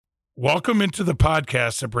Welcome into the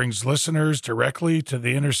podcast that brings listeners directly to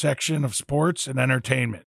the intersection of sports and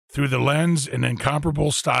entertainment through the lens and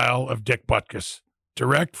incomparable style of Dick Butkus.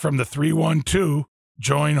 Direct from the 312,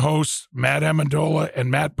 join hosts Matt Amendola and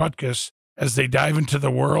Matt Butkus as they dive into the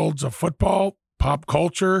worlds of football, pop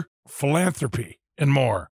culture, philanthropy, and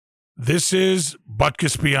more. This is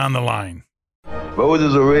Butkus Beyond the Line.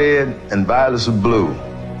 Roses are red and violets are blue.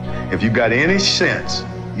 If you got any sense,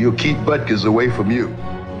 you'll keep Butkus away from you.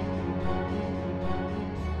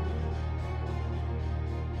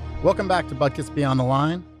 Welcome back to Butkus Beyond the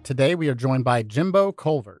Line. Today we are joined by Jimbo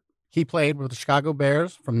Covert. He played with the Chicago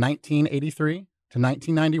Bears from 1983 to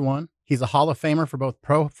 1991. He's a Hall of Famer for both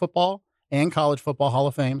pro football and college football Hall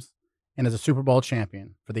of Fames and is a Super Bowl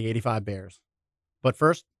champion for the 85 Bears. But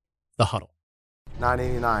first, the huddle.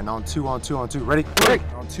 989 on two. Ready? Break.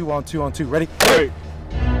 On two. Ready? Break.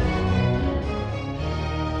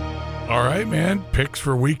 All right, man. Picks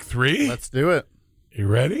for week 3. Let's do it. You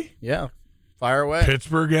ready? Yeah. Fire away.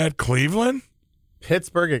 Pittsburgh at Cleveland.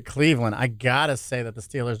 Pittsburgh at Cleveland. I got to say that the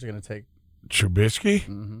Steelers are going to take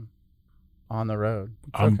Trubisky on the road.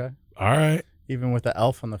 It's okay. All right. Even with the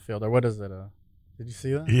elf on the field. Or what is it? Did you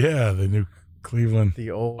see that? Yeah, the new Cleveland.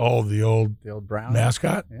 The old brownie.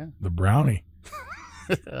 Mascot? Yeah. The brownie.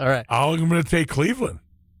 All right. I'm going to take Cleveland.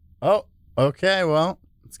 Oh, okay. Well,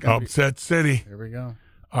 it's going to Upset City. Here we go.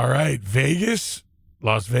 All right. Vegas.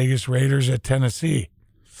 Las Vegas Raiders at Tennessee.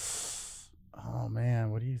 Oh,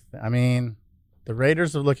 man. What do you think? I mean, the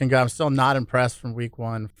Raiders are looking good. I'm still not impressed from week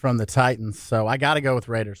 1 from the Titans, so I got to go with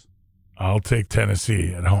Raiders. I'll take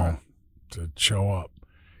Tennessee at home to show up.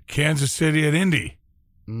 Kansas City at Indy.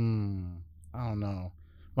 I don't know.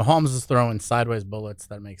 Mahomes is throwing sideways bullets.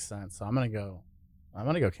 That makes sense. So I'm gonna go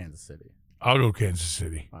Kansas City. I'll go Kansas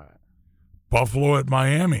City. All right. Buffalo at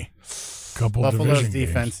Miami. Buffalo's division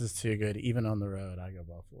defense games. is too good, even on the road. I go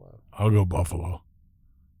Buffalo. I'll go Buffalo.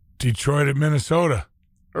 Detroit at Minnesota.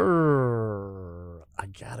 I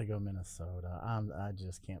gotta go Minnesota. I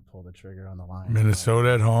just can't pull the trigger on the line.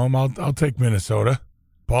 Minnesota at home. I'll take Minnesota.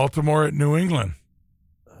 Baltimore at New England.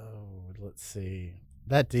 Oh, let's see.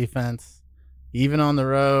 That defense, even on the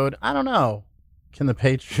road, I don't know. Can the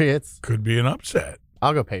Patriots? Could be an upset.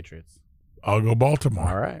 I'll go Patriots. I'll go Baltimore.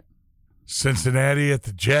 All right. Cincinnati at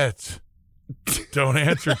the Jets. Don't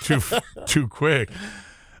answer too quick.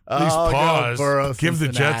 At least pause. Burrow, give the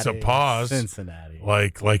Jets a pause. Cincinnati.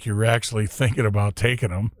 Like you're actually thinking about taking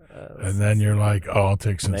them. And then you're like, oh, I'll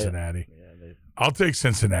take Cincinnati. I'll take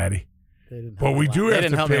Cincinnati. But we do have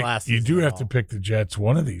to pick. You do have to pick the Jets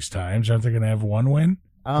one of these times. Aren't they going to have one win?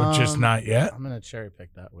 But just not yet? I'm going to cherry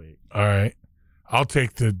pick that week. All right. I'll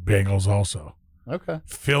take the Bengals also. Okay.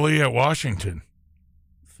 Philly at Washington.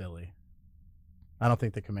 Philly. I don't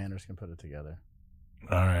think the Commanders can put it together.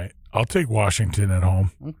 All right. I'll take Washington at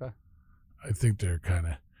home. Okay. I think they're kind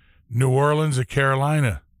of New Orleans at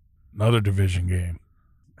Carolina. Another division game.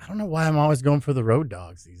 I don't know why I'm always going for the road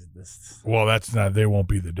dogs. Well, that's not. They won't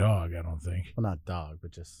be the dog, I don't think. Well, not dog,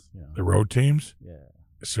 but just, the road teams? Yeah.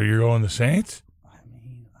 So you're going the Saints? I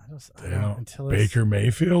mean, until Baker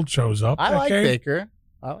Mayfield shows up. I like Baker.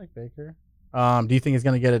 Do you think he's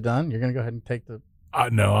going to get it done? You're going to go ahead and take the...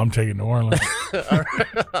 No, I'm taking New Orleans.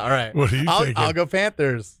 All right. What are you taking? I'll go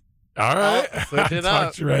Panthers. All right. Switch it up.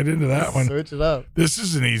 Talked you right into that one. Switch it up. This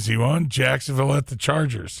is an easy one. Jacksonville at the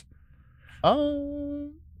Chargers. It's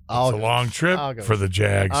a long trip for the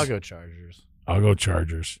Jags. I'll go Chargers. I'll go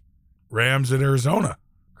Chargers. Rams at Arizona.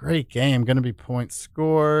 Great game. Going to be points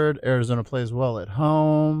scored. Arizona plays well at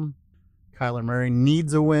home. Kyler Murray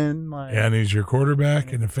needs a win. And he's your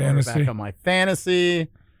quarterback in the fantasy. Quarterback on my fantasy.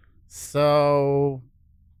 So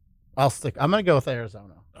I'm going to go with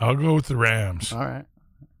Arizona. I'll go with the Rams. All right.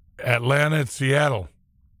 Atlanta at Seattle.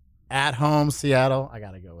 At home, Seattle. I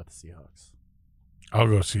got to go with the Seahawks. I'll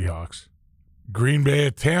go Seahawks. Green Bay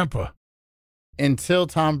at Tampa. I'm going to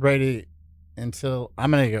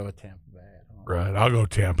go with Tampa Bay at home. Right. I'll go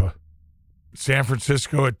Tampa. San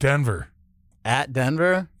Francisco at Denver. At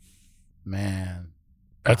Denver? Man.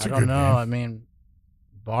 That's a good game. I don't know. I mean,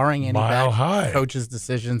 barring any bad coaches'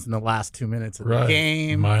 decisions in the last 2 minutes of the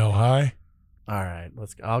game. Mile high. All right.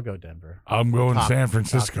 I'll go Denver. I'm going San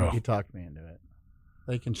Francisco. You talked me into it.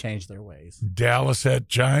 They can change their ways. Dallas at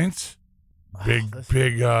Giants. Big.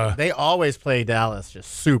 They always play Dallas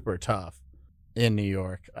just super tough in New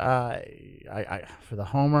York. I for the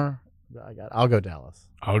homer, I'll go Dallas.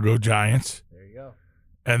 I'll go Giants. There you go.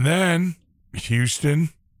 And then Houston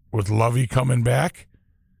with Lovey coming back,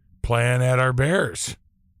 playing at our Bears.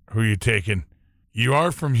 Who are you taking? You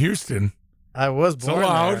are from Houston. I was born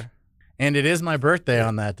there. And it is my birthday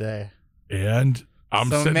on that day. And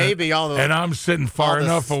maybe all the and I'm sitting far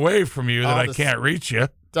enough away from you that I can't reach you.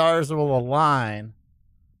 Stars will align.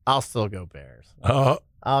 I'll still go Bears.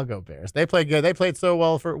 I'll go Bears. They played good. They played so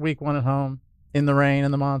well for week 1 at home in the rain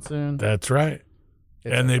and the monsoon. That's right.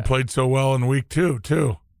 And they played so well in week 2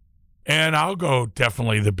 too. And I'll go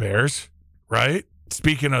definitely the Bears. Right.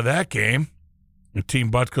 Speaking of that game,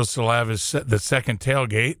 Team Butkus will have the second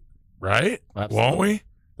tailgate. Right. Absolutely. Won't we?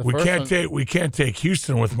 We can't take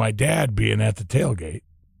Houston with my dad being at the tailgate.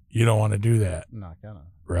 You don't want to do that. I'm not gonna.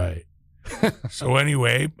 Right. So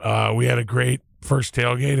anyway, we had a great first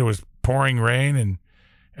tailgate. It was pouring rain, and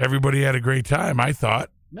everybody had a great time, I thought.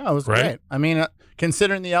 No, it was great. I mean,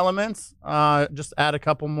 considering the elements, just add a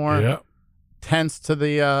couple more tents to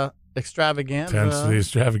the extravaganza.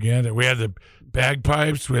 We had the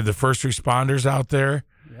bagpipes. We had the first responders out there.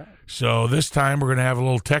 Yeah. So this time we're going to have a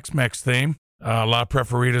little Tex-Mex theme. La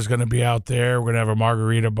Preferita is going to be out there. We're going to have a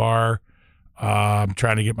margarita bar. I'm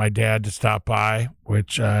trying to get my dad to stop by,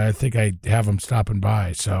 which I think I have him stopping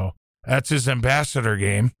by. So that's his ambassador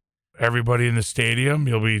game. Everybody in the stadium,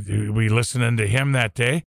 you'll be listening to him that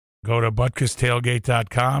day. Go to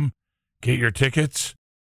butkustailgate.com, get your tickets.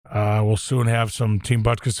 We'll soon have some Team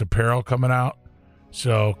Butkus apparel coming out.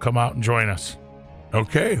 So come out and join us.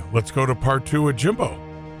 Okay, let's go to part 2 with Jimbo.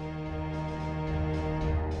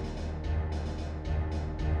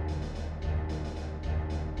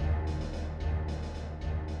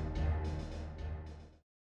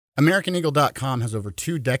 AmericanEagle.com has over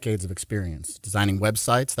 2 decades of experience designing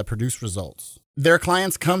websites that produce results. Their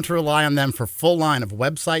clients come to rely on them for full line of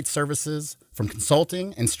website services, from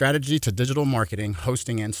consulting and strategy to digital marketing,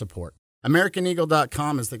 hosting, and support.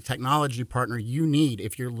 AmericanEagle.com is the technology partner you need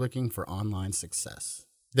if you're looking for online success.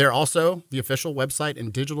 They're also the official website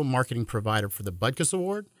and digital marketing provider for the Butkus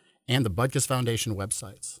Award and the Butkus Foundation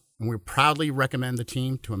websites. And we proudly recommend the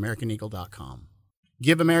team to AmericanEagle.com.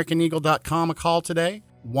 Give AmericanEagle.com a call today,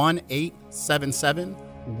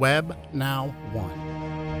 1-877-WEB-NOW-1.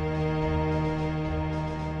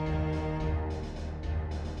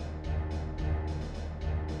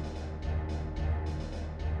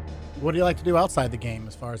 What do you like to do outside the game,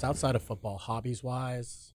 as far as outside of football,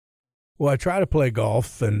 hobbies-wise? Well, I try to play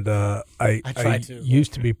golf, and I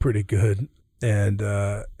used to be pretty good. And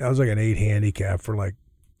I was like an 8 handicap for like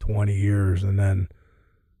 20 years, and then,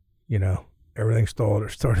 everything started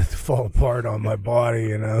to fall apart on my body,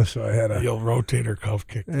 so I had the old rotator cuff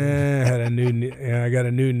kicked in. I got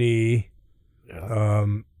a new knee. Yeah.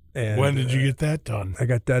 And when did you get that done? I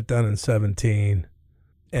got that done in 17.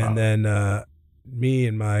 And then me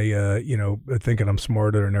and my, thinking I'm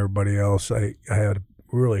smarter than everybody else, I had a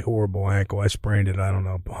really horrible ankle. I sprained it,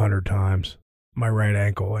 100 times, my right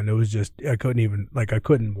ankle. And it was just, I couldn't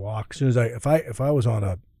walk. As soon as if I was on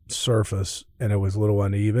a surface and it was a little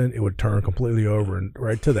uneven, it would turn completely over and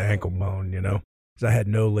right to the ankle bone, because I had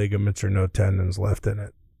no ligaments or no tendons left in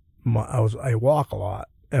it. I walk a lot,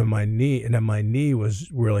 and my knee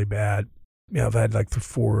was really bad. I've had like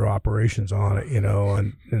 4 operations on it,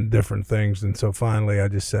 and different things. And so finally I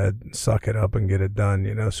just said, suck it up and get it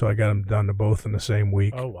done, so I got them done to both in the same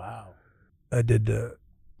week. Oh, wow. I did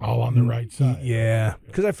all on the right side. Yeah,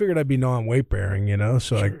 because I figured I'd be non-weight bearing,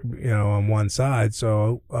 so sure. On one side.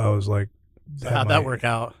 So I was like, how'd that work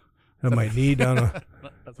out? Had my knee done on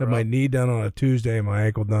a Tuesday, and my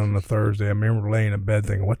ankle done on a Thursday. I remember laying in bed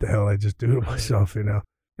thinking, what the hell did I just do to myself, And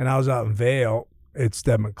I was out in Vail at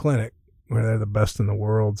Stedman Clinic, where they're the best in the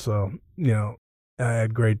world. So, I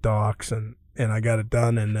had great docs, and I got it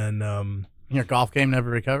done. And then your golf game never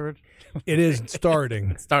recovered? It is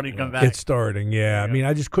starting. It's starting to come back. It's starting, yeah. I mean,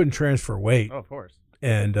 I just couldn't transfer weight. Oh, of course.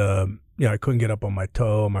 And, I couldn't get up on my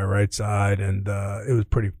toe on my right side, and it was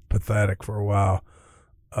pretty pathetic for a while.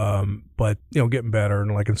 But, getting better,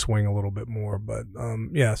 and I can swing a little bit more. But,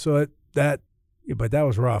 so that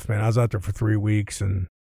was rough, man. I was out there for 3 weeks, and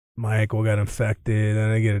my ankle got infected,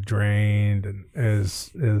 and I get it drained, and it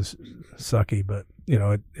was sucky, but,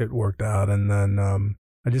 it worked out. And then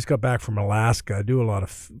I just got back from Alaska. I do a lot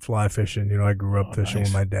of fly fishing. I grew up fishing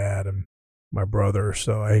with my dad and my brother.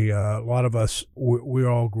 So a lot of us, we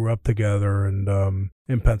all grew up together and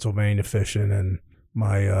in Pennsylvania fishing, and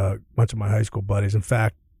my bunch of my high school buddies. In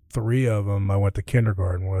fact, 3 of them I went to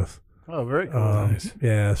kindergarten with. Oh, very cool. Nice.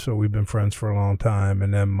 Yeah, so we've been friends for a long time.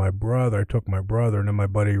 And then I took my brother, and then my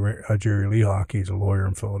buddy Jerry Lehock, he's a lawyer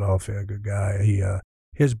in Philadelphia, a good guy.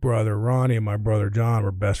 His brother Ronnie and my brother John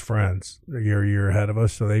were best friends, a year ahead of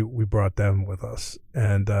us. So we brought them with us,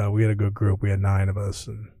 and we had a good group. We had 9 of us,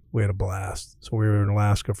 and we had a blast. So we were in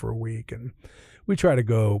Alaska for a week, and we try to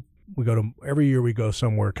go. Every year we go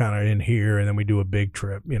somewhere kind of in here, and then we do a big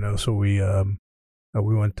trip. So we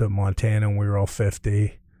We went to Montana and we were all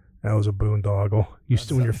 50. That was a boondoggle.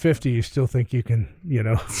 When you're 50, you still think you can,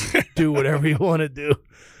 do whatever you want to do.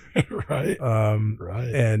 Right.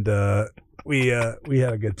 Right. And we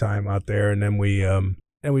had a good time out there, and then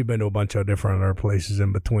we've been to a bunch of different other places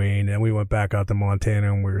in between. And we went back out to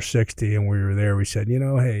Montana and we were 60, and we were there. We said,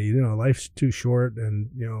 hey, life's too short,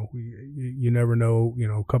 and you never know.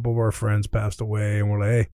 A couple of our friends passed away, and we're like,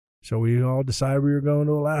 hey. So we all decided we were going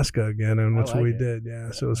to Alaska again, and that's what we did.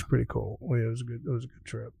 Yeah, so it was pretty cool. It was a good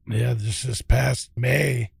trip. Yeah, this past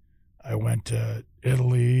May, I went to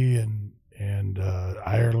Italy and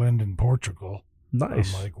Ireland and Portugal.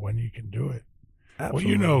 Nice. I'm like, when you can do it.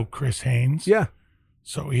 Absolutely. Well, Chris Haynes. Yeah.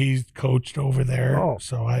 So he's coached over there. Oh.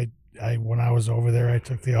 So I when I was over there, I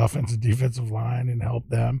took the offensive defensive line and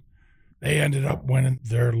helped them. They ended up winning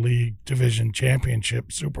their league division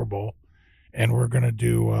championship Super Bowl. And we're going to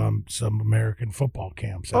do some American football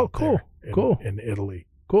camps out there in Italy.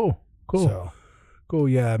 Cool. So. Cool,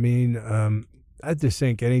 yeah. I mean, I just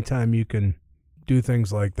think anytime you can do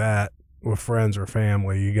things like that with friends or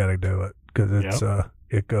family, you got to do it because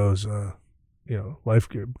it goes, life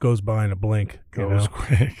goes by in a blink. Goes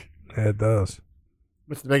quick. It does.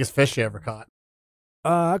 What's the biggest fish you ever caught?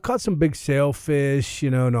 I caught some big sailfish,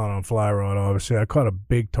 not on fly rod, obviously. I caught a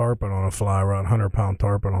big tarpon on a fly rod, 100-pound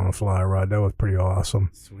tarpon on a fly rod. That was pretty awesome.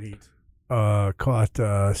 Sweet. Caught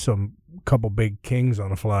couple big kings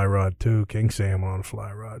on a fly rod, too, king salmon on a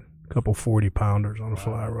fly rod. A couple 40-pounders on a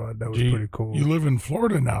fly rod. That was pretty cool. You live in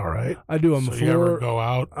Florida now, right? I do. I'm in Florida. You ever go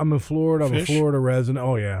out? I'm in Florida. Fish? I'm a Florida resident.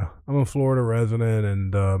 Oh, yeah. I'm a Florida resident,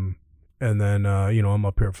 and then, I'm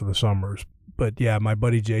up here for the summers. But, yeah, my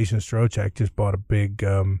buddy Jason Strochak just bought a big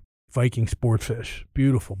Viking Sportfish.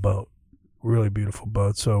 Beautiful boat. Really beautiful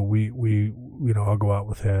boat. So we I'll go out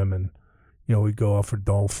with him, and, we go out for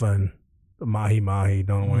dolphin, mahi-mahi.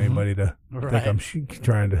 Don't want anybody to think I'm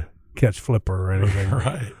trying to catch flipper or anything.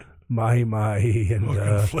 Right. Mahi-mahi. And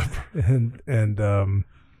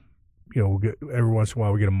we'll get, every once in a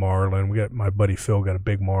while we get a marlin. My buddy Phil got a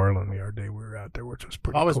big marlin the other day we were out there, which was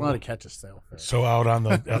pretty cool. I always wanted to catch a sailfish. So out on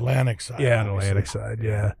the Atlantic side. Yeah, on the Atlantic side,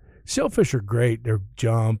 yeah. Sailfish are great. They're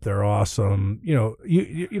they're awesome.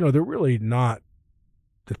 They're really not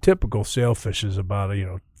the typical sailfish is about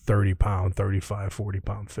a 30-pound, 35,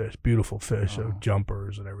 40-pound fish. Beautiful fish,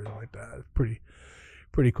 jumpers and everything like that. It's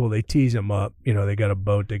pretty cool. They tease them up. They got a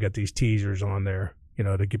boat. They got these teasers on there.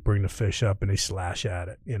 To bring the fish up, and they slash at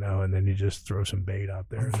it, and then you just throw some bait out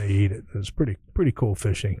there and they eat it. It's pretty cool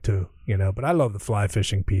fishing too, But I love the fly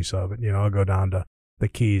fishing piece of it. I'll go down to the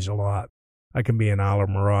Keys a lot. I can be in Isla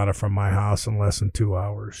Morada from my house in less than 2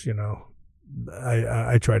 hours.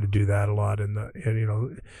 I try to do that a lot.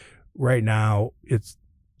 Right now it's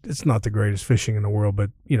not the greatest fishing in the world, but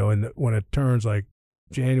when it turns like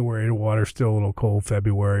January, the water's still a little cold.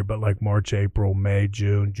 February, but like March, April, May,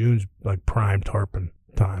 June's like prime tarpon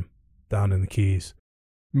time down in the Keys.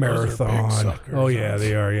 Marathon. Oh yeah,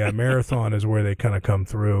 they are. Yeah, Marathon is where they kind of come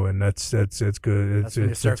through, and it's good.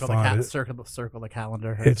 It's fun. Circle the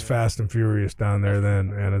calendar. It's fast and furious down there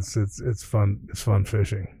then, and it's fun. It's fun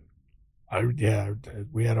fishing.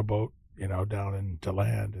 We had a boat, down in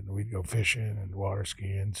DeLand, and we'd go fishing and water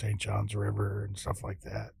skiing, St. John's River and stuff like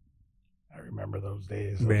that. I remember those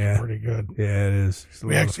days. Those were pretty good. Yeah, it is.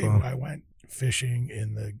 I went fishing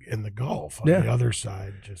in the Gulf on the other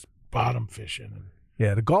side, just bottom fishing.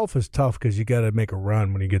 Yeah, the Gulf is tough because you got to make a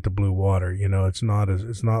run when you get to blue water. It's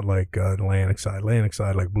not like Atlantic side. Atlantic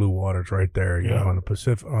side, like blue water's right there. On the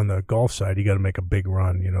Pacific, on the Gulf side, you got to make a big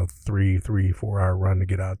run. 3-4 hour run to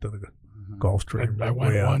get out to the Gulf Stream. I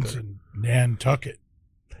went once in Nantucket.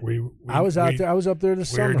 I was out there. I was up there this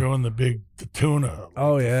summer. We were doing the tuna.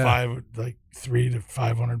 Oh yeah, 300 to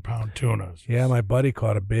 500 pound tunas. Yeah, my buddy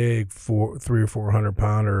caught a big 300 or 400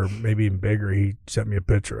 pounder, maybe even bigger. He sent me a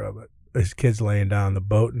picture of it. His kid's laying down the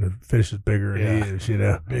boat, and the fish is bigger than he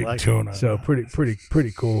is. Big tuna. So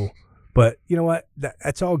pretty cool. But you know what?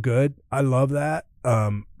 That's all good. I love that.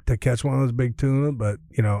 To catch one of those big tuna, but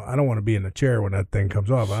I don't want to be in the chair when that thing comes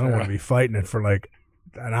off. I don't want to be fighting it for like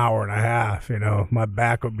an hour and a half. My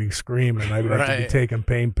back would be screaming. I'd have to be taking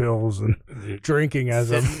pain pills and drinking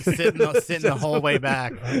as I'm sitting the whole way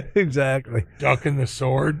back. Exactly. Ducking the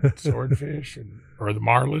swordfish or the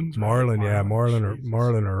marlins.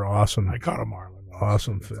 Marlin are awesome. I caught a marlin.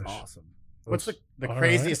 Awesome fish. Awesome. What's the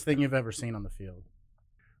craziest thing you've ever seen on the field?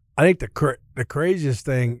 I think the craziest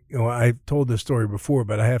thing, I've told this story before,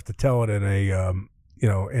 but I have to tell it in a,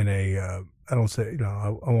 I don't say, I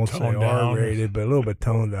won't say R-rated, but a little bit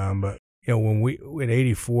toned down. But when in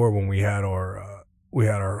 '84, when we had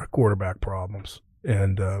our quarterback problems,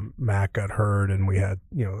 and Mac got hurt, and we had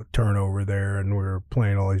a turnover there, and we were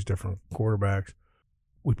playing all these different quarterbacks.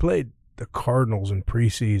 We played the Cardinals in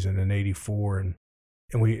preseason in '84, and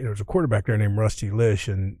there was a quarterback there named Rusty Lish,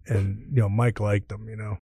 and Mike liked him.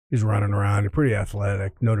 He's running around, he's pretty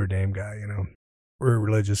athletic, Notre Dame guy, very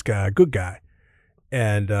religious guy, good guy.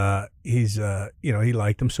 And he's he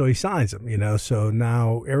liked him, so he signs him, so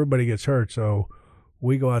now everybody gets hurt, so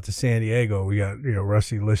we go out to San Diego. We got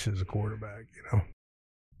Rusty Lish as a quarterback,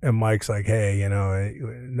 and Mike's like, hey,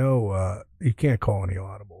 no, you can't call any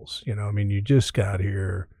audibles, you just got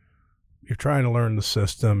here, you're trying to learn the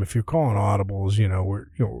system. If you're calling audibles,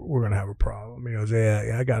 we're gonna have a problem. He goes,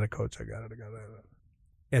 yeah, I got it, coach, I got it.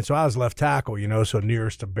 And so I was left tackle, so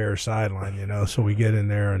nearest to Bear sideline, so we get in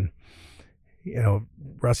there, and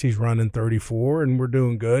Rusty's running 34, and we're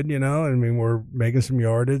doing good, we're making some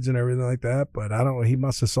yardage and everything like that. But I don't know, he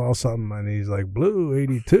must have saw something, and he's like, blue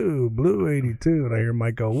 82. And I hear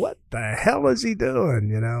Mike go, what the hell is he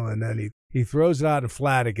doing? And then he throws it out and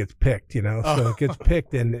flat, it gets picked, So it gets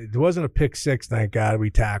picked, and it wasn't a pick six, thank God.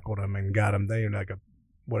 We tackled him and got him there, like a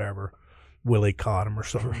whatever. Willie caught him or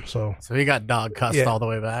something. So he got dog cussed all the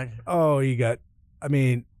way back? Oh,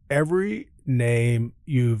 every name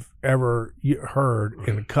you've ever heard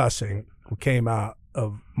in cussing came out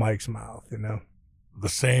of Mike's mouth, The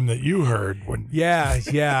same that you heard when. Yeah,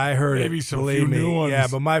 I heard maybe it. Some believe few me. New ones. Yeah,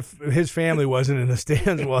 but his family wasn't in the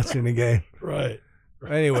stands watching the game. Right.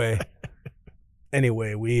 Anyway,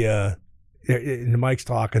 we and Mike's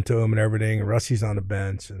talking to him and everything, and Rusty's on the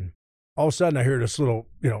bench, and all of a sudden I hear this little,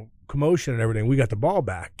 commotion and everything. We got the ball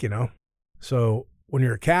back, So when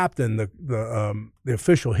you're a captain, the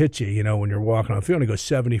official hits you, when you're walking on the field, and he goes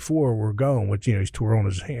 74, we're going, which, he's twirling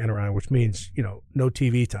his hand around, which means, no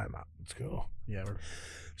TV timeout. Let's go. Yeah.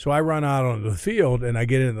 So I run out onto the field, and I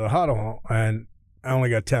get into the huddle, and I only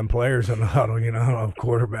got 10 players in the huddle, I don't have a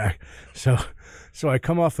quarterback. So I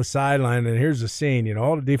come off the sideline, and here's the scene,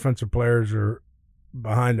 all the defensive players are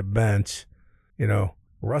behind the bench,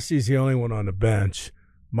 Rusty's the only one on the bench.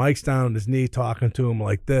 Mike's down on his knee talking to him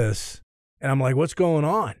like this. And I'm like, what's going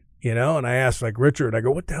on? And I asked, Richard, I go,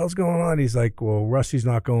 what the hell's going on? He's like, well, Rusty's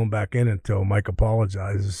not going back in until Mike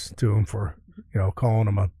apologizes to him for, calling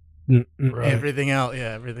him a right. Everything out.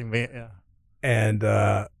 Yeah, everything. Yeah. And,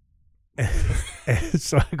 and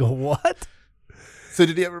so I go, what? So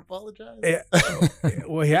did he ever apologize? Yeah.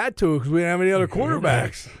 Well, he had to because we didn't have any other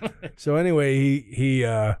quarterbacks. So anyway,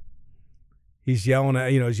 he's yelling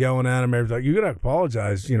at him. Everybody's like, you got to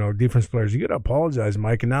apologize, defense players. You got to apologize,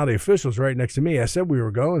 Mike. And now the official's right next to me. I said we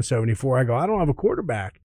were going 74. I go, I don't have a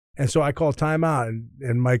quarterback. And so I call timeout,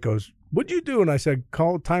 and Mike goes, what'd you do? And I said,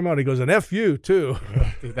 call timeout. He goes, an F you, too.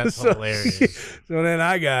 Dude, that's hilarious. So then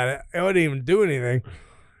I got it. I didn't even do anything.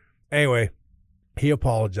 Anyway, he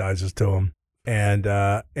apologizes to him.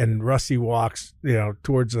 And Rusty walks,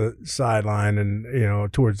 towards the sideline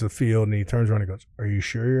and, towards the field, and he turns around and goes, are you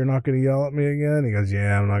sure you're not going to yell at me again? He goes,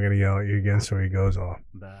 yeah, I'm not going to yell at you again. So he goes off.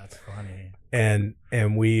 That's funny. And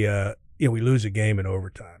we, we lose a game in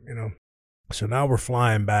overtime, So now we're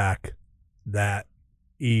flying back that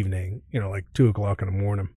evening, like 2:00 in the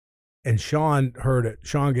morning. And Sean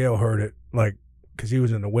Gale heard it, because he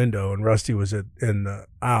was in the window and Rusty was in the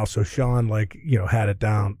aisle. So Sean, had it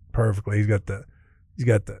down perfectly. He's got the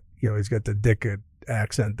Ditka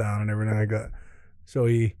accent down and everything like that. So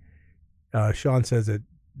Sean says that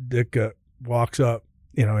Ditka walks up,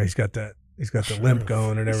 he's got the limp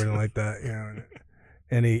going and everything like that,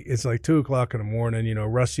 and it's like 2:00 in the morning,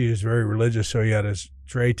 Rusty is very religious. So he had his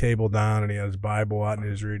tray table down and he had his Bible out and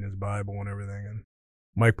he was reading his Bible and everything. And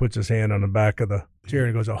Mike puts his hand on the back of the chair and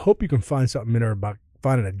he goes, I hope you can find something in there about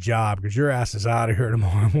finding a job because your ass is out of here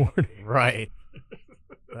tomorrow morning. Right.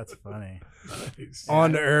 That's funny. Nice.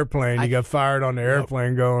 On the airplane. He got fired on the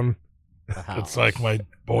airplane going. It's like my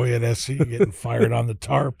boy at SC getting fired on the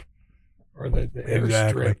tarp or the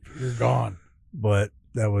airstrip. You're gone. But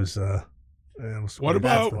that was what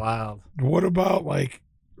about wild? What about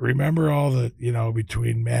remember all the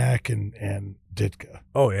between Mac and Ditka?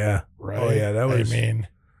 Oh yeah, right. Oh yeah, that was.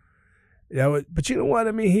 But you know what?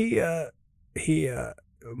 He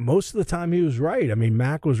most of the time he was right.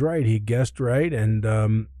 Mac was right. He guessed right,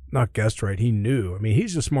 and not guessed right. He knew.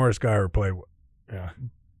 He's the smartest guy I ever played with. Yeah,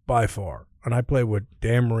 by far. And I played with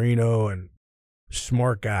Dan Marino and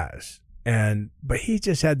smart guys, but he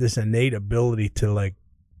just had this innate ability to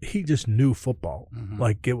he just knew football. Mm-hmm.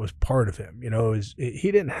 It was part of him.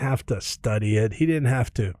 He didn't have to study it. He didn't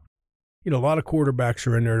have to. A lot of quarterbacks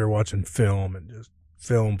are in there, they're watching film and just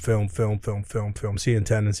film, seeing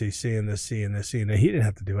tendencies, seeing this, seeing that. He didn't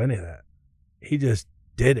have to do any of that. He just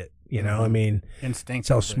did it. You know, I mean, Instinct. that's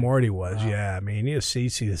how smart he was. Wow. Yeah, I mean, you see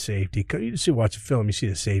the safety. You watch the film, you see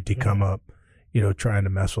the safety come up, you know, trying to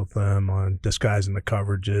mess with them on disguising the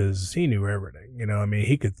coverages. He knew everything. You know, I mean,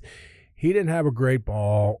 he didn't have a great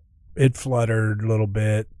ball. It fluttered a little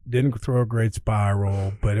bit. Didn't throw a great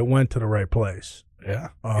spiral, but it went to the right place.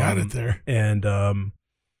 Yeah, got it there. And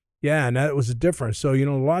yeah, and that was the difference. So, you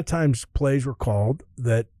know, a lot of times plays were called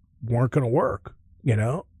that weren't going to work. You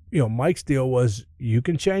know, Mike's deal was you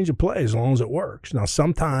can change a play as long as it works. Now,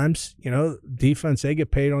 sometimes, you know, defense, they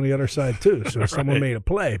get paid on the other side too. So someone made a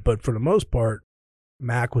play. But for the most part,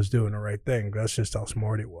 Mac was doing the right thing. That's just how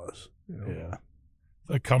smart he was. You know? Yeah.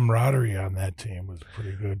 The camaraderie on that team was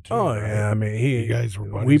pretty good too. Oh, right? yeah. I mean, you guys were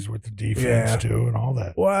buddies with the defense too and all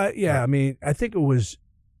that. Well, yeah. I mean, I think it was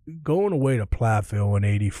going away to Platteville in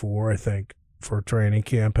 '84, I think, for training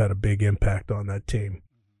camp had a big impact on that team.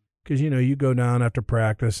 Because, you know, you go down after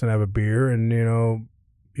practice and have a beer and, you know,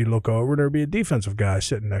 you look over, there'd be a defensive guy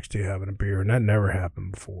sitting next to you having a beer, and that never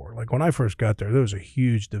happened before. Like, when I first got there was a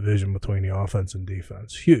huge division between the offense and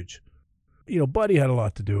defense. Huge. You know, Buddy had a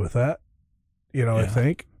lot to do with that. You know, I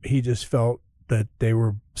think. He just felt that they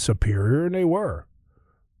were superior, and they were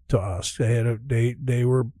to us. They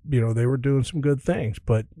were, you know, they were doing some good things.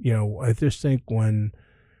 But, you know, I just think when –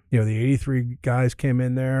 you know, the 83 guys came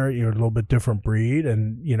in there, you know, a little bit different breed.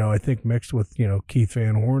 And, you know, I think mixed with, you know, Keith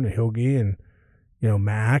Van Horn and Hilge and, you know,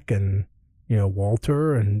 Mac and, you know,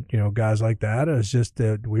 Walter and, you know, guys like that. It was just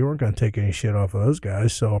that we weren't going to take any shit off of those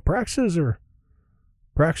guys. So practices were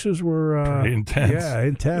pretty intense. Yeah,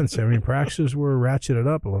 intense. I mean, practices were ratcheted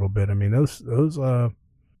up a little bit. I mean, those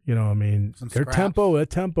you know, I mean, their tempo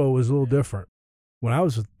was a little different. When I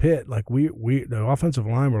was with Pitt, like the offensive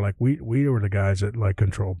line were like we were the guys that like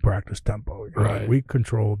controlled practice tempo. You know? Right. We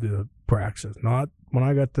controlled the practice. Not when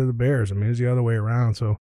I got to the Bears. I mean, it was the other way around.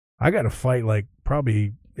 So I got to fight like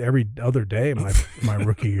probably every other day my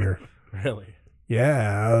rookie year. Really?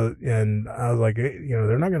 Yeah, and I was like, hey, you know,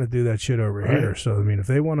 they're not going to do that shit over here. So I mean, if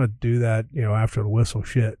they want to do that, you know, after the whistle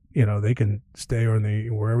shit, you know, they can stay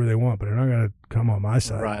wherever they want, but they're not going to come on my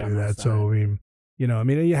side and do that. So I mean. You know, I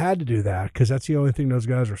mean, you had to do that because that's the only thing those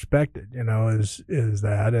guys respected, you know, is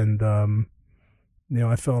that. And, you know,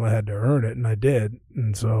 I felt I had to earn it, and I did.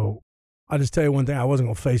 And so I'll just tell you one thing. I wasn't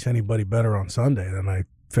going to face anybody better on Sunday than I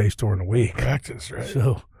faced during the week. Practice, right?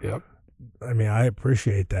 So, I mean, I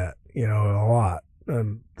appreciate that, you know, a lot.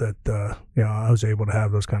 That, you know, I was able to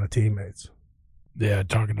have those kind of teammates. Yeah,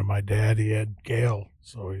 talking to my dad, he had Gale.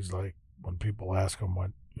 So he's like, when people ask him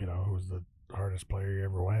what, you know, who was the hardest player he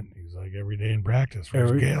ever went, he's like, every day in practice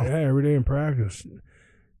for Gale. Yeah, every day in practice.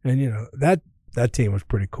 And, you know, that team was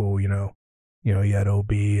pretty cool, you know. You know, you had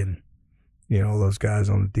OB and, you know, those guys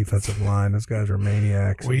on the defensive line. Those guys were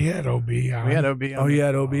maniacs. We had OB on. We had OB on. Oh, you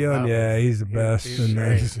had OB on? Yeah, he's the best.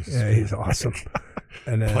 He's awesome.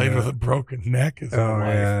 And then, played with a broken neck his whole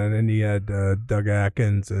life. Yeah, and then you had Doug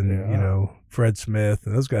Atkins and, you know, Fred Smith.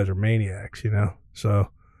 And those guys are maniacs, you know. So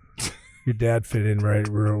your dad fit in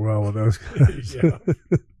real well with those guys.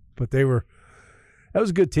 But that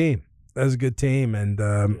was a good team. That was a good team. And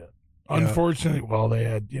unfortunately, well, they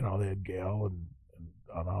had Gale and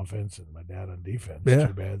on offense and my dad on defense. Yeah.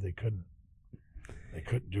 Too bad they couldn't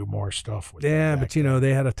do more stuff with but you know,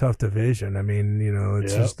 they had a tough division. I mean, you know,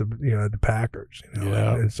 it's just the Packers, you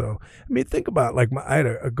know. And so I mean, think about like I had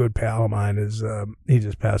a good pal of mine he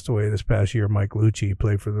just passed away this past year, Mike Lucci. He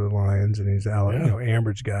played for the Lions and he's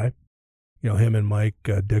Ambridge guy. You know, him and Mike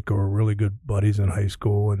Dicko were really good buddies in high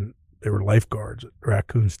school, and they were lifeguards at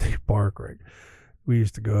Raccoon State Park, right? We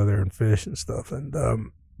used to go there and fish and stuff, and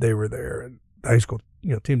they were there. And high school,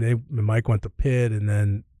 you know, team. Mike went to Pitt, and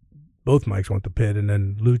then both Mikes went to Pitt, and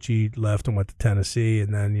then Lucci left and went to Tennessee,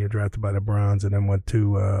 and then drafted by the Browns, and then went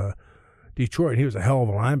to Detroit. He was a hell of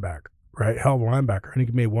a linebacker, right? Hell of a linebacker, and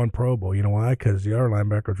he made one Pro Bowl. You know why? Because the other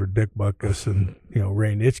linebackers were Dick Butkus and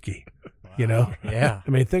Ray Nitschke. You know? Yeah. I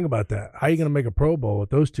mean, think about that. How are you going to make a Pro Bowl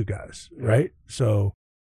with those two guys, right? So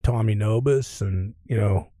Tommy Nobis and, you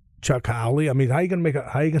know, Chuck Howley. I mean, how are you going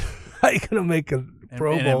to make a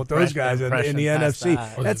Pro Bowl with those guys in the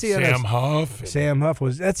NFC? That's the Sam NFC. Huff. Sam Huff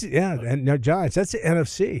and no, Giants. That's the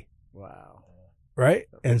NFC. Wow. Right?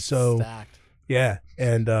 And so stacked. Yeah.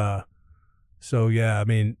 And so yeah, I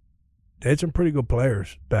mean, they had some pretty good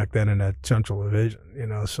players back then in that Central Division, you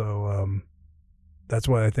know, so that's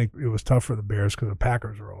why I think it was tough for the Bears because the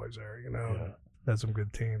Packers were always there, you know. Yeah. Had some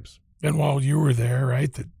good teams. And while you were there, right,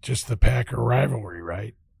 just the Packer rivalry,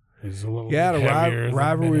 right? Is a little the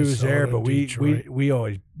rivalry was there, but we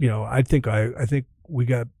always, you know, I think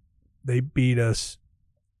they beat us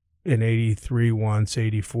in 83 once,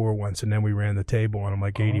 84 once, and then we ran the table on them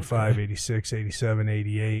like 85, 86, 87,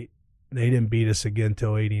 88. They didn't beat us again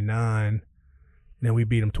until 89. And then we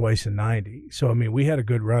beat them twice in 90. So, I mean, we had a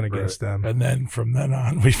good run against them. And then from then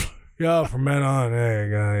on, we... Yeah, from then on,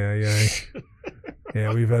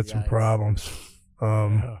 yeah, we've had some problems.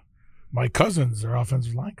 My cousin's their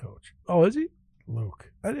offensive line coach. Oh, is he?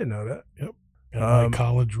 Luke. I didn't know that. Yep. And my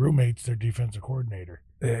college roommate's their defensive coordinator.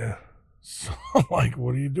 Yeah. So I'm like,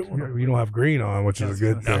 what are you doing? You don't have green on, which is a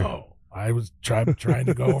good thing. No. I was trying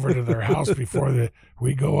to go over to their house before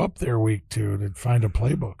we go up there week 2 to find a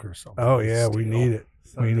playbook or something. Oh, yeah, we need it.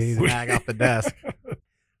 We need it. Snag off the desk.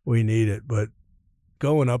 We need it. But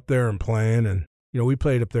going up there and playing, and, we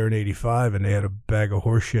played up there in 85, and they had a bag of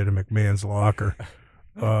horse shit in McMahon's locker.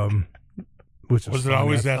 Which was it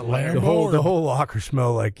always that Lambo? The whole locker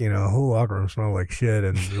smelled like, the whole locker room smelled like shit,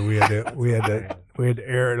 and we had to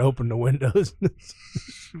air it, open the windows.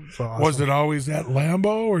 Awesome. Was it always that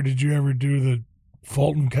Lambo, or did you ever do the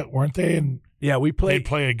Fulton? Weren't they? And yeah, we played. They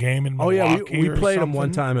play a game in Milwaukee. Milwaukee. Oh yeah, we played them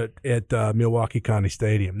one time at Milwaukee County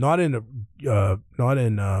Stadium. Not in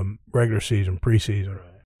regular season, preseason. Right.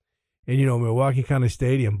 And Milwaukee County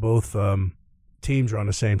Stadium, both teams are on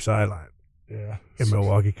the same sideline. Yeah, in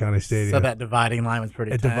Milwaukee County Stadium. So that dividing line was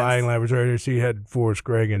pretty. That tense. Dividing line was right there. So you had Forrest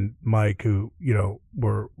Gregg and Mike, who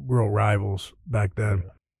were real rivals back then.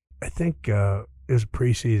 I think it was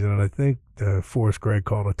preseason, and I think Forrest Gregg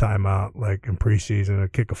called a timeout, like in preseason, to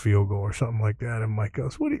kick a field goal or something like that. And Mike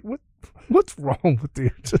goes, "What's wrong with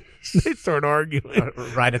you?" They start arguing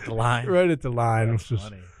right at the line. Right at the line. It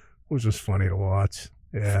was just funny to watch.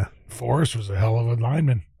 Yeah, Forrest was a hell of a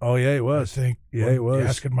lineman. Oh yeah, he was. I think. Yeah, he was.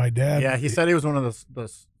 Asking my dad. Yeah, he said he was one of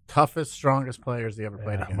the toughest, strongest players he ever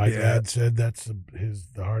played against. My dad said that's the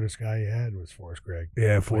hardest guy he had was Forrest Gregg.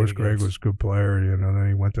 Yeah, Forrest Gregg was a good player. Then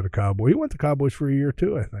he went to the Cowboys. He went to Cowboys for a year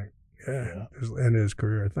too, I think. Yeah. End of his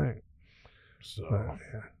career, I think. So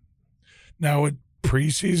yeah. Now with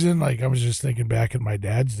preseason, like I was just thinking back in my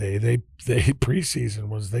dad's day, they preseason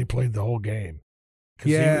was they played the whole game.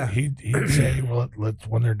 Yeah, he'd say, "Well, let's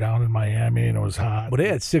when they're down in Miami and it was hot." Well, they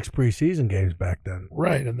had 6 preseason games back then,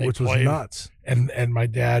 right? And which was nuts. And my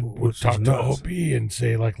dad would talk to Opie and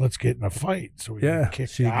say, like, "Let's get in a fight." So we get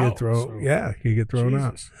kicked out. He'd get thrown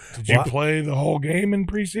out. Did you play the whole game in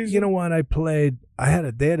preseason? You know what? I played. They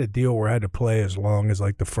had a deal where I had to play as long as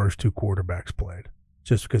like the first 2 quarterbacks played,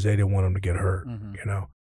 just because they didn't want them to get hurt. Mm-hmm.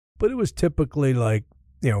 But it was typically like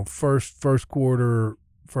first quarter.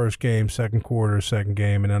 First game, second quarter, second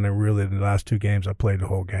game, and then the last 2 games I played the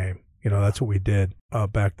whole game. That's what we did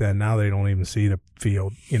back then. Now they don't even see the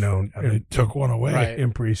field, and they took one away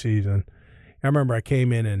in preseason. I remember I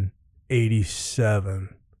came in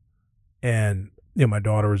 87, and my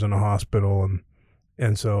daughter was in the hospital,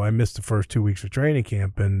 and so I missed the first 2 weeks of training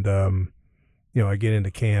camp, and I get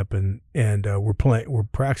into camp, and we're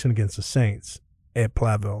practicing against the Saints at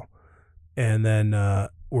Platteville, and then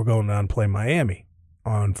we're going down to play Miami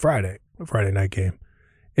on Friday night game.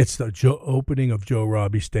 It's the opening of Joe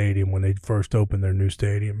Robbie Stadium when they first opened their new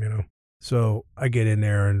stadium, So I get in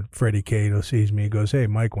there and Freddie Cato sees me. He goes, "Hey,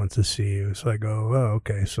 Mike wants to see you." So I go, "Oh,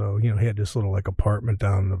 okay." So, he had this little like apartment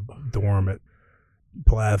down the dorm at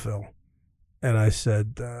Platteville. And I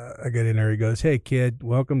said, I get in there. He goes, "Hey, kid,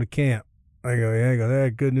 welcome to camp." I go, "Yeah." I go, "Hey,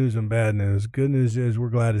 good news and bad news. Good news is we're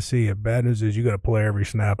glad to see you. Bad news is you got to play every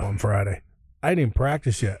snap on Friday." I didn't even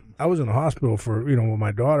practice yet. I was in the hospital for, with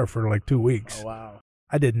my daughter for like 2 weeks. Oh, wow.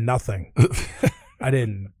 I did nothing. I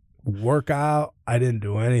didn't work out. I didn't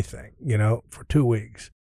do anything, for 2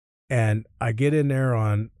 weeks. And I get in there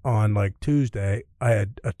on like Tuesday. I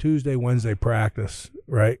had a Tuesday, Wednesday practice,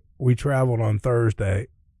 right? We traveled on Thursday,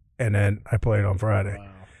 and then I played on Friday.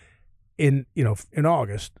 Wow. In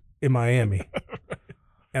August in Miami.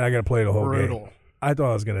 And I got to play the whole game. I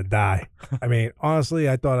thought I was going to die. I mean, honestly,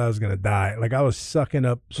 I thought I was going to die. Like, I was sucking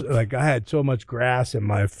up, like, I had so much grass in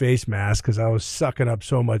my face mask because I was sucking up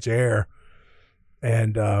so much air,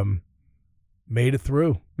 and made it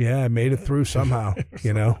through. Yeah, I made it through somehow,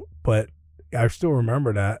 But I still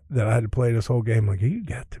remember that I had to play this whole game. Like, you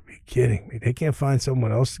got to be kidding me. They can't find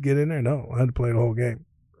someone else to get in there? No, I had to play the whole game.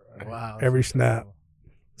 Wow. Every snap.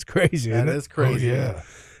 It's crazy, isn't it? That is crazy. Oh, yeah.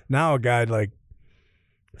 Now a guy like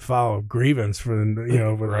file a grievance for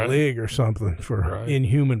the league or something for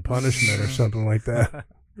inhuman punishment or something like that.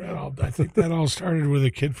 I think that all started with a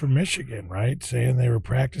kid from Michigan, right? Saying they were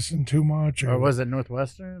practicing too much. Or was it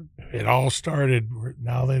Northwestern? It all started.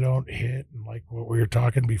 Now they don't hit, and like what we were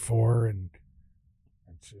talking before. And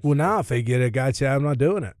well, now if they get a guy say, "I'm not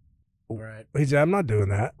doing it," right? He said, "I'm not doing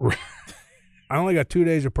that." I only got 2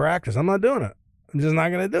 days of practice. I'm not doing it. I'm just not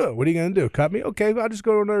going to do it. What are you going to do? Cut me? Okay, I'll just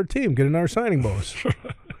go to another team, get another signing bonus.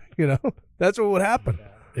 That's what would happen.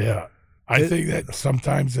 Yeah. I think that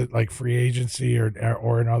sometimes at like free agency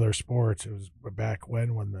or in other sports, it was back when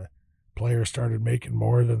the players started making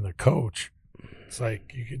more than the coach. It's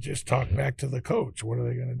like you could just talk back to the coach. What are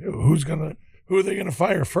they going to do? Who are they going to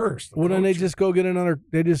fire first? Well, then they just go get another.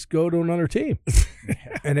 They just go to another team,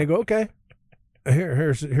 and they go, okay,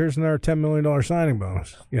 here's another $10 million signing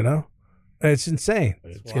bonus. It's insane.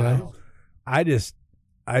 It's wild. I just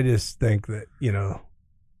think that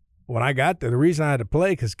when I got there, the reason I had to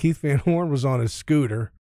play because Keith Van Horn was on his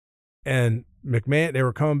scooter, and McMahon, they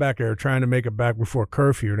were coming back. They were trying to make it back before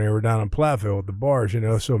curfew, and they were down in Platteville at the bars, So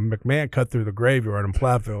McMahon cut through the graveyard in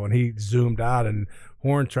Platteville, and he zoomed out, and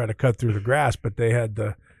Horn tried to cut through the grass, but they had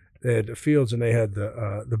the fields, and they had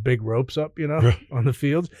the big ropes up, on the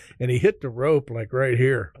fields, and he hit the rope like right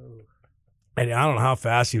here. And I don't know how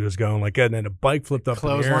fast he was going, like that. And then the bike flipped up in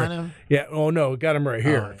the air. Clothesline him? Yeah. Oh no, it got him right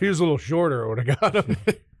here. Oh, yeah. If he was a little shorter, it would have got him.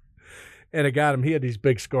 And it got him. He had these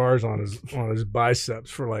big scars on his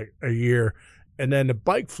biceps for like a year. And then the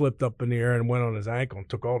bike flipped up in the air and went on his ankle and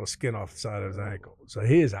took all the skin off the side of his ankle. So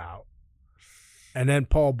he is out. And then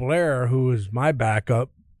Paul Blair, who was my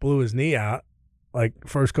backup, blew his knee out like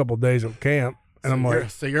first couple of days of camp. And I'm like,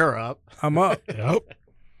 so you're up. I'm up. Yep.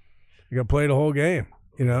 You got to play the whole game,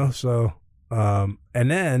 So,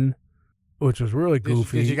 and then, which was really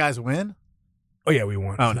goofy. Did you guys win? Oh yeah, we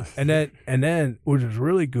won. Oh no. And then, which was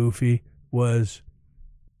really goofy was,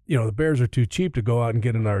 the Bears are too cheap to go out and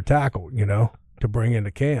get another tackle, to bring into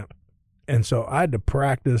camp. And so I had to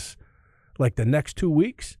practice, like the next 2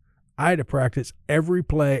 weeks, I had to practice every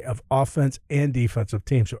play of offense and defensive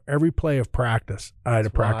team. So every play of practice, I had to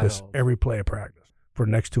practice every play of practice for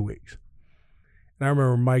the next 2 weeks. And I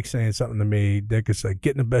remember Mike saying something to me, Dick, it's like,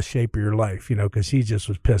 get in the best shape of your life, because he just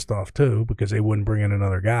was pissed off too because they wouldn't bring in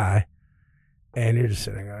another guy. And you're just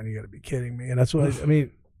sitting on, you got to be kidding me. And that's what I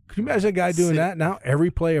mean, can you imagine a guy doing that now?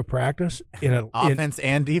 Every play of practice offense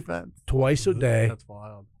and defense twice a day. That's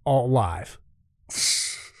wild. All live.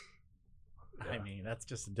 I mean, that's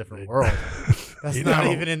just a different world. That's not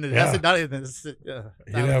even in the. Yeah. That's not even in this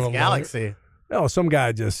galaxy. No, some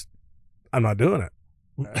guy just, I'm not doing it.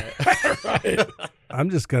 Right. I'm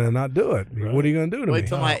just gonna not do it. Right. What are you gonna do to me? Wait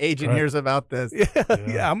till my agent hears about this.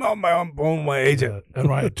 Yeah. I'm on my own my agent and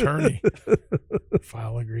my attorney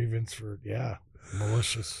file a grievance for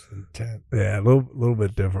malicious intent. Yeah, a little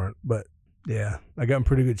bit different, but yeah, I got in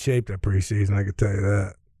pretty good shape that preseason. I could tell you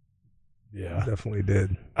that. Yeah, definitely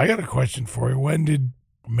did. I got a question for you. When did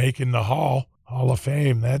making the Hall of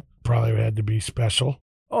Fame? That probably had to be special.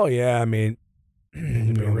 Oh yeah, I mean,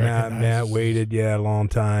 Matt waited a long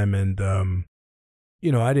time, and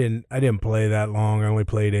I didn't play that long. I only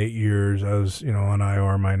played 8 years. I was on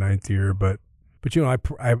IR my 9th year, but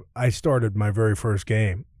I started my very first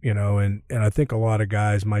game, and I think a lot of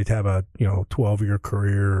guys might have a 12-year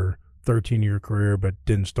career or 13-year career, but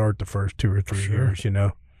didn't start the first 2 or 3 years.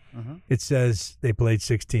 Mm-hmm. It says they played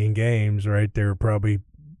 16 games, right? They were probably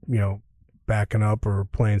backing up or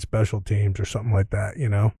playing special teams or something like that,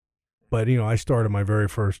 But I started my very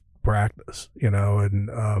first practice,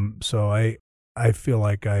 and so I feel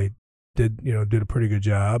like I did a pretty good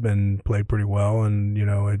job and played pretty well, and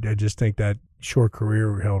I just think that short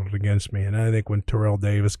career held it against me, and I think when Terrell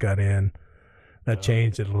Davis got in, that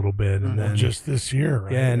changed it a little bit, and then just this year,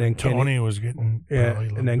 right? Yeah, and then Tony was getting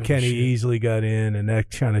and then Kenny Easley got in, and that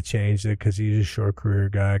kind of changed it because he's a short career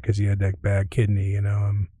guy because he had that bad kidney, and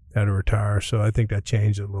had to retire, so I think that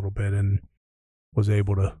changed it a little bit, and was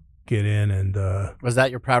able to get in. And was that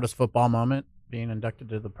your proudest football moment, being inducted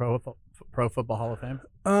to the Pro Football Hall of Fame?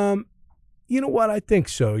 You know what? I think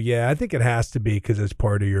so. Yeah, I think it has to be because it's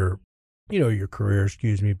part of your, your career.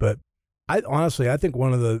 Excuse me, but I think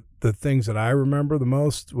one of the things that I remember the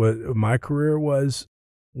most with my career was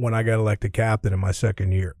when I got elected captain in my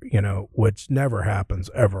second year. Which never happens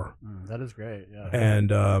ever. That is great. Yeah.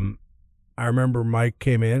 And I remember Mike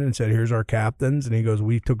came in and said, "Here's our captains," and he goes,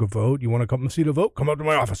 "We took a vote. You want to come and see the vote? Come up to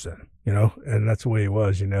my office then." And that's the way it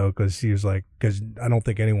was. Because he was like, because I don't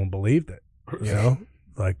think anyone believed it.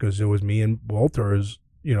 Because it was me and Walter as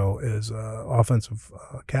offensive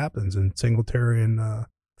captains, and Singletary and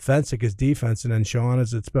Fensick as defense, and then Sean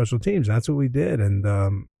as at special teams. That's what we did,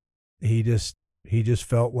 and he just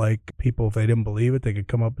felt like people, if they didn't believe it, they could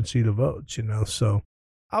come up and see the votes. So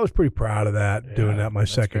I was pretty proud of that, doing that my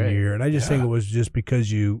second year, and I just think it was just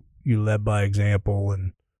because you led by example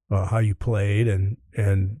and how you played, and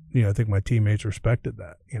I think my teammates respected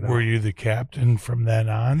that. Were you the captain from then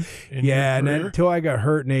on? Yeah, and then until I got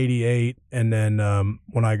hurt in '88, and then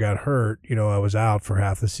when I got hurt, I was out for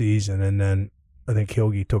half the season, and then I think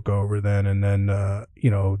Hilge took over then, and then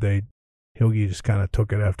Hilge just kind of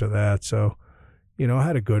took it after that. So, I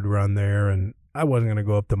had a good run there, and I wasn't going to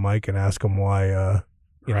go up to Mike and ask him why,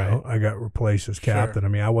 I got replaced as captain. Sure.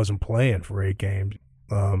 I mean, I wasn't playing for 8 games,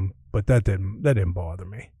 but that didn't bother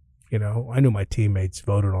me. I knew my teammates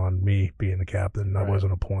voted on me being the captain, and I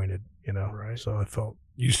wasn't appointed. Right. So I felt.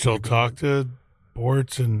 You still talk to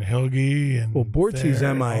Bortz and Hilge and Bortz, he's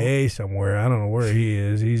MIA somewhere. I don't know where he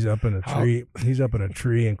is. He's up in a tree. He's up in a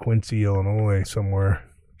tree in Quincy, Illinois, somewhere,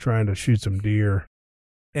 trying to shoot some deer.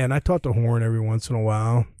 And I talk to Horn every once in a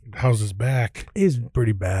while. How's his back? He's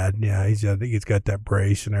pretty bad. Yeah, I think he's got that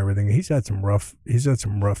brace and everything. He's had some rough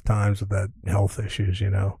times with that health issues,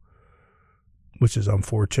 which is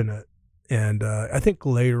unfortunate. And I think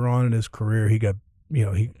later on in his career, he got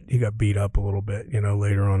he got beat up a little bit,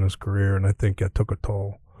 later on in his career, and I think that took a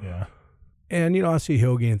toll. Yeah. And, I see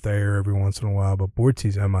Hilge and Thayer every once in a while, but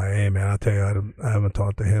Bortzi's MIA, man. I'll tell you, I haven't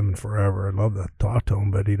talked to him in forever. I'd love to talk to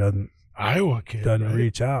him, but he doesn't. Iowa kid, doesn't right?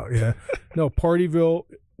 reach out. Yeah. No, Partyville,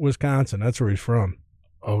 Wisconsin. That's where he's from.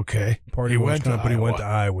 Okay. He went to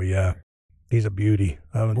Iowa. Yeah. He's a beauty.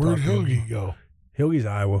 Where'd Hilge go? Hilge's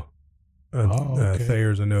Iowa. Okay.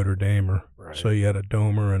 Thayer's a Notre Damer. Right. So you had a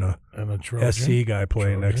Domer and a Trojan? SC guy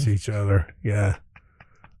playing next to each other. Yeah.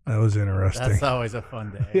 That was interesting. That's always a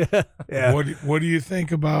fun day. Yeah. What do you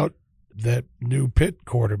think about that new Pitt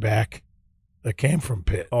quarterback that came from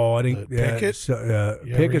Pitt? Oh, I think Pickett. You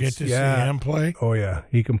ever get to see him play? Oh yeah,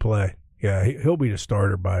 he can play. Yeah, he'll be the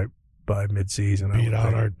starter by midseason. Beat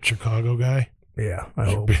out our Chicago guy. Yeah, I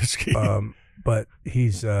hope. Trubisky. But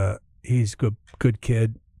he's good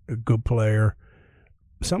kid, a good player.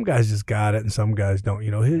 Some guys just got it, and some guys don't.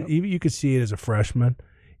 You could see it as a freshman.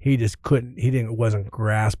 He just couldn't. Wasn't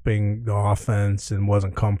grasping the offense and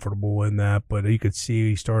wasn't comfortable in that. But you could see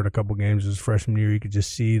he started a couple games his freshman year. You could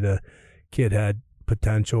just see the kid had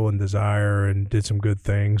potential and desire and did some good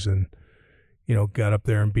things, and got up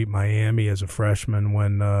there and beat Miami as a freshman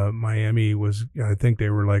when Miami was, I think they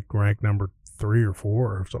were like ranked number 3 or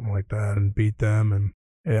 4 or something like that, and beat them. And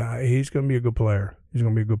yeah, he's going to be a good player. He's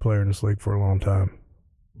going to be a good player in this league for a long time.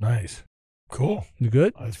 Nice. Cool. You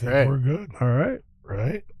good? I think we're good. All right.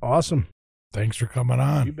 Right? Awesome. Thanks for coming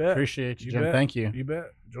on. You bet. Appreciate you, Jim. Thank you. You bet.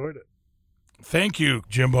 Enjoyed it. Thank you,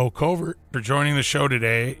 Jimbo Covert, for joining the show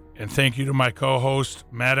today, and thank you to my co-host,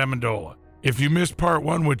 Matt Amendola. If you missed part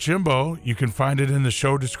 1 with Jimbo, you can find it in the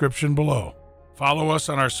show description below. Follow us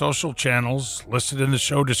on our social channels listed in the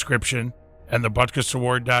show description and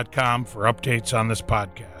thebutkusaward.com for updates on this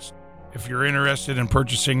podcast. If you're interested in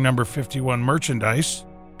purchasing number 51 merchandise,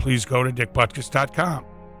 please go to dickbutkus.com.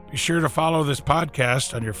 Be sure to follow this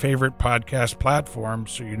podcast on your favorite podcast platform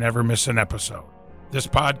so you never miss an episode. This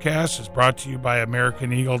podcast is brought to you by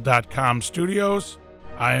AmericanEagle.com Studios.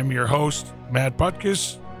 I am your host, Matt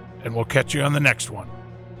Butkus, and we'll catch you on the next one.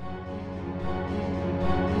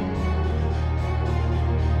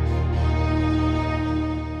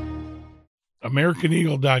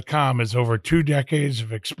 AmericanEagle.com has over 2 decades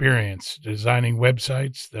of experience designing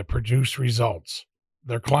websites that produce results.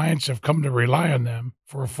 Their clients have come to rely on them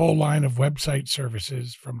for a full line of website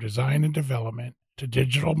services from design and development to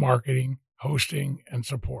digital marketing, hosting, and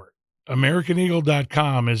support.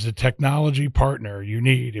 AmericanEagle.com is a technology partner you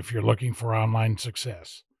need if you're looking for online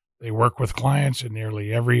success. They work with clients in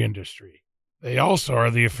nearly every industry. They also are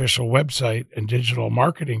the official website and digital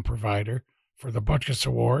marketing provider for the Butkus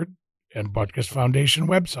Award and Butkus Foundation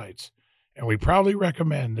websites, and we proudly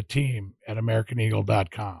recommend the team at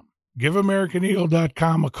AmericanEagle.com. Give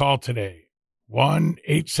AmericanEagle.com a call today,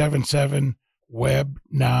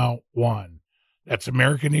 1-877-WEB-NOW-1. That's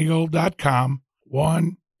AmericanEagle.com,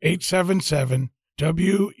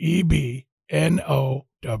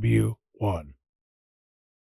 1-877-WEB-NOW-1.